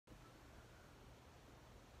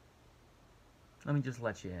let me just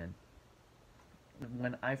let you in.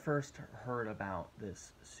 When I first heard about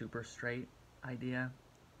this super straight idea,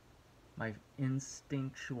 my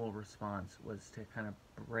instinctual response was to kind of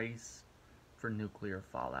brace for nuclear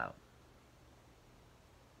fallout.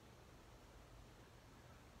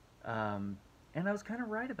 Um, and I was kind of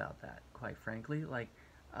right about that, quite frankly.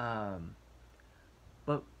 Um,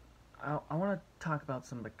 but I want to talk about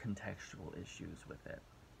some of the contextual issues with it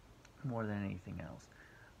more than anything else.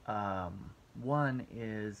 One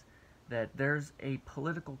is that there's a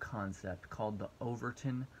political concept called the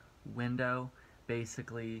Overton Window.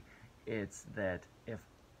 Basically, it's that if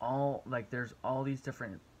there's all these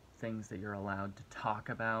different things that you're allowed to talk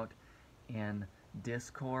about in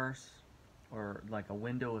discourse, or like a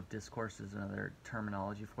window of discourse is another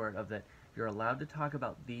terminology for it, of that you're allowed to talk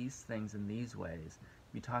about these things in these ways.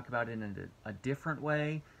 If you talk about it in a different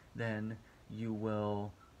way, then you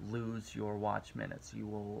will lose your watch minutes. You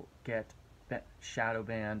will get shadow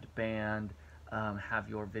banned, have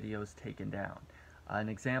your videos taken down. An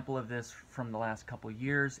example of this from the last couple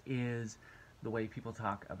years is the way people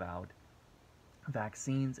talk about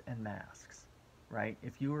vaccines and masks, right?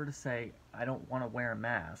 If you were to say, I don't want to wear a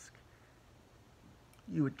mask,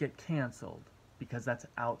 you would get canceled because that's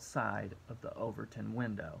outside of the Overton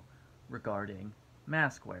window regarding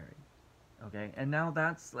mask wearing. Okay, and now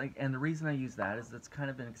that's like, and the reason I use that is that's kind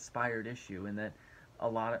of an expired issue in that a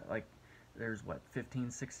lot of, like, there's what, 15,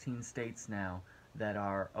 16 states now that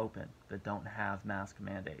are open, that don't have mask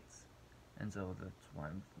mandates. And so that's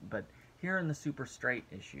one. But here in the super straight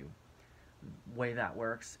issue, way that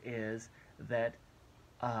works is that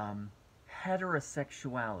um,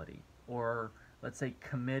 heterosexuality, or let's say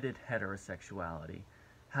committed heterosexuality,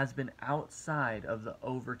 has been outside of the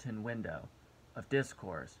Overton window of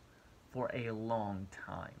discourse for a long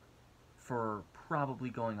time. For probably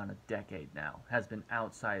going on a decade now, has been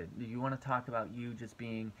outside. Do you want to talk about you just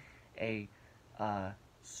being a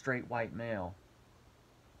straight white male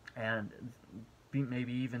and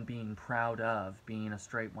maybe even being proud of being a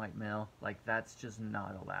straight white male? Like, that's just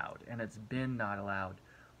not allowed, and it's been not allowed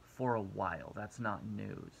for a while. That's not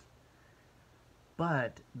news.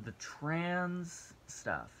 But the trans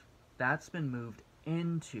stuff, that's been moved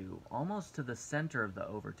into almost to the center of the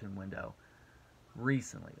Overton window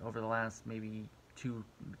recently, over the last maybe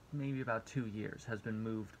about 2 years, has been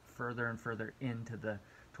moved further and further into the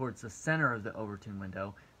towards the center of the Overton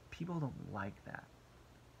window. People don't like that,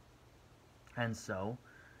 and so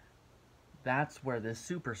that's where this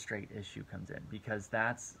super straight issue comes in, because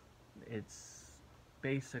it's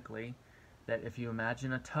basically that if you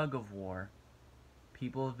imagine a tug of war,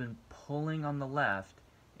 people have been pulling on the left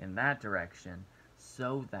in that direction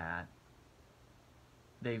so that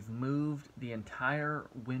they've moved the entire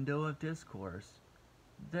window of discourse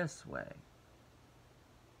this way.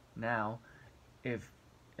 Now, if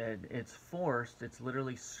it's forced, it's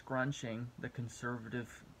literally scrunching the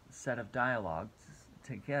conservative set of dialogues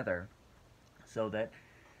together so that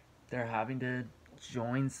they're having to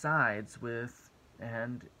join sides with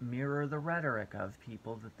and mirror the rhetoric of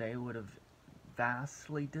people that they would have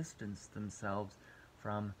vastly distanced themselves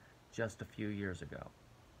from just a few years ago.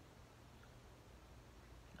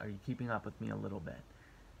 Are you keeping up with me a little bit?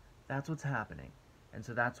 That's what's happening. And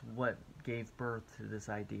so that's what gave birth to this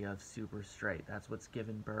idea of super straight. That's what's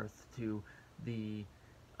given birth to the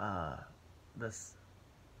this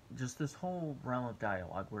just this whole realm of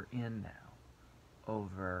dialogue we're in now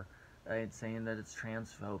over saying that it's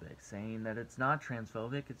transphobic, saying that it's not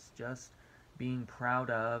transphobic, it's just being proud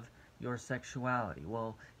of your sexuality.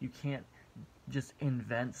 Well, you can't just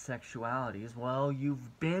invent sexualities. Well,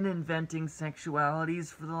 you've been inventing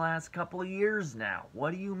sexualities for the last couple of years now.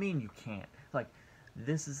 What do you mean you can't? Like,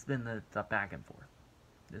 this has been the back and forth.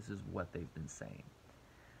 This is what they've been saying.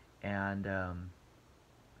 And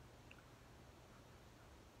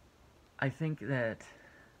I think that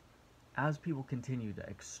as people continue to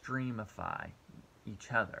extremify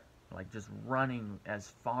each other, like just running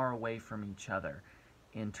as far away from each other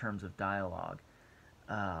in terms of dialogue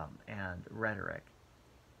and rhetoric,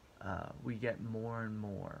 we get more and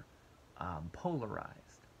more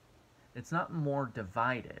polarized. It's not more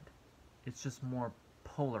divided, it's just more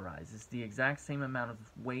polarized. It's the exact same amount of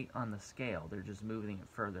weight on the scale, they're just moving it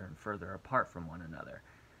further and further apart from one another.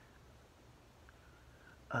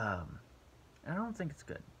 Um, I don't think it's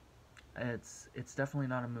good. It's definitely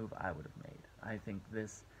not a move I would have made. I think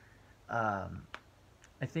this um,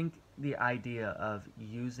 I think the idea of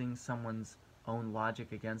using someone's own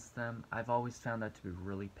logic against them, I've always found that to be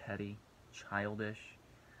really petty, childish.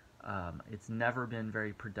 It's never been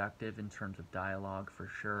very productive in terms of dialogue, for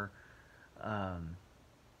sure. Um,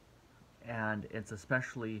 and it's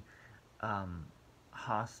especially um,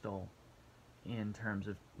 hostile in terms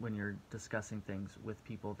of when you're discussing things with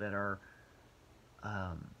people that are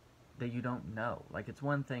um, that you don't know. Like, it's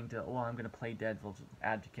one thing to, oh, I'm going to play devil's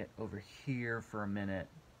advocate over here for a minute,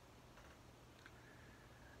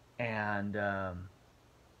 and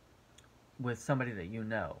with somebody that you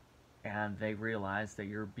know, and they realize that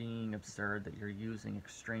you're being absurd, that you're using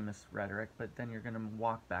extremist rhetoric, but then you're going to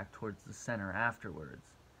walk back towards the center afterwards.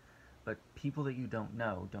 But people that you don't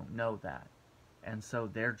know that. And so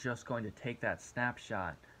they're just going to take that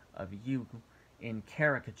snapshot of you in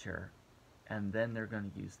caricature, and then they're going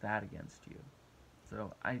to use that against you.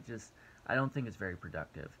 So I don't think it's very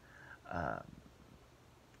productive. Um,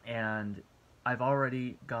 and I've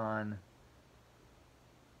already gone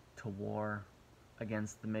to war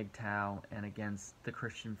against the MGTOW and against the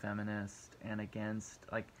Christian feminist and against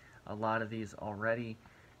like a lot of these already,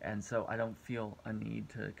 and so I don't feel a need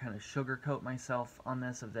to kind of sugarcoat myself on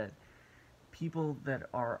this, of that people that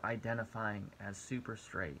are identifying as super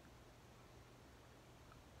straight,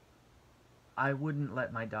 I wouldn't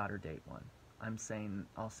let my daughter date one.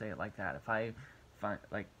 I'll say it like that. If I find,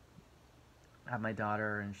 like, have my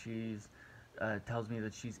daughter and she's tells me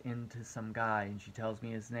that she's into some guy and she tells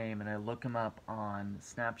me his name and I look him up on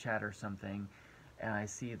Snapchat or something and I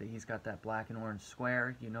see that he's got that black and orange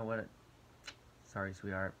square, you know what? Sorry,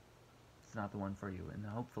 sweetheart, it's not the one for you. And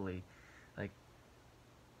hopefully, like,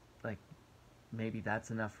 like maybe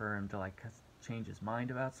that's enough for him to like change his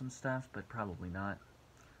mind about some stuff, but probably not,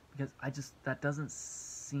 because that doesn't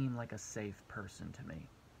seem like a safe person to me.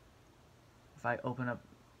 If I open up,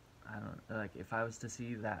 I don't, like, if I was to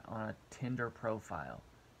see that on a Tinder profile,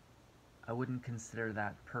 I wouldn't consider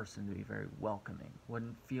that person to be very welcoming.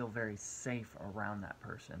 Wouldn't feel very safe around that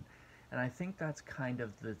person. And I think that's kind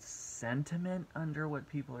of the sentiment under what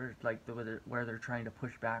people are, like, where they're trying to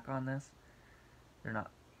push back on this. They're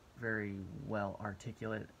not very well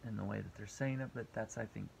articulate in the way that they're saying it, but that's, I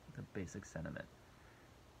think, the basic sentiment.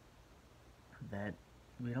 That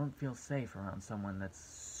we don't feel safe around someone that's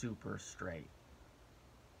super straight.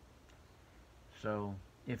 So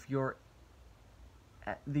if you're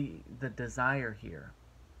the desire here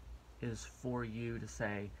is for you to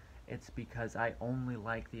say it's because I only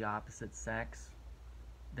like the opposite sex,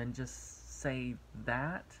 then just say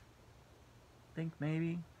that. Think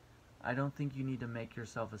maybe. I don't think you need to make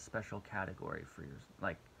yourself a special category for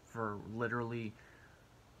for literally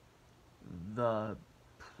the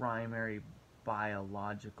primary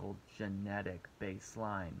biological genetic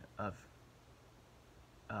baseline of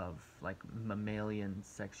like mammalian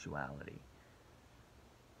sexuality.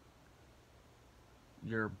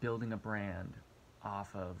 You're building a brand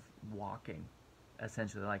off of walking,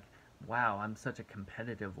 essentially. Like, wow, I'm such a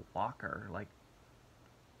competitive walker. Like,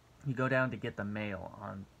 you go down to get the mail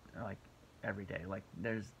on, like, every day. Like,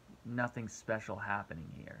 there's nothing special happening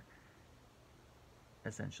here,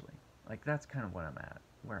 essentially. Like, that's kind of what I'm at,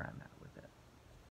 where I'm at.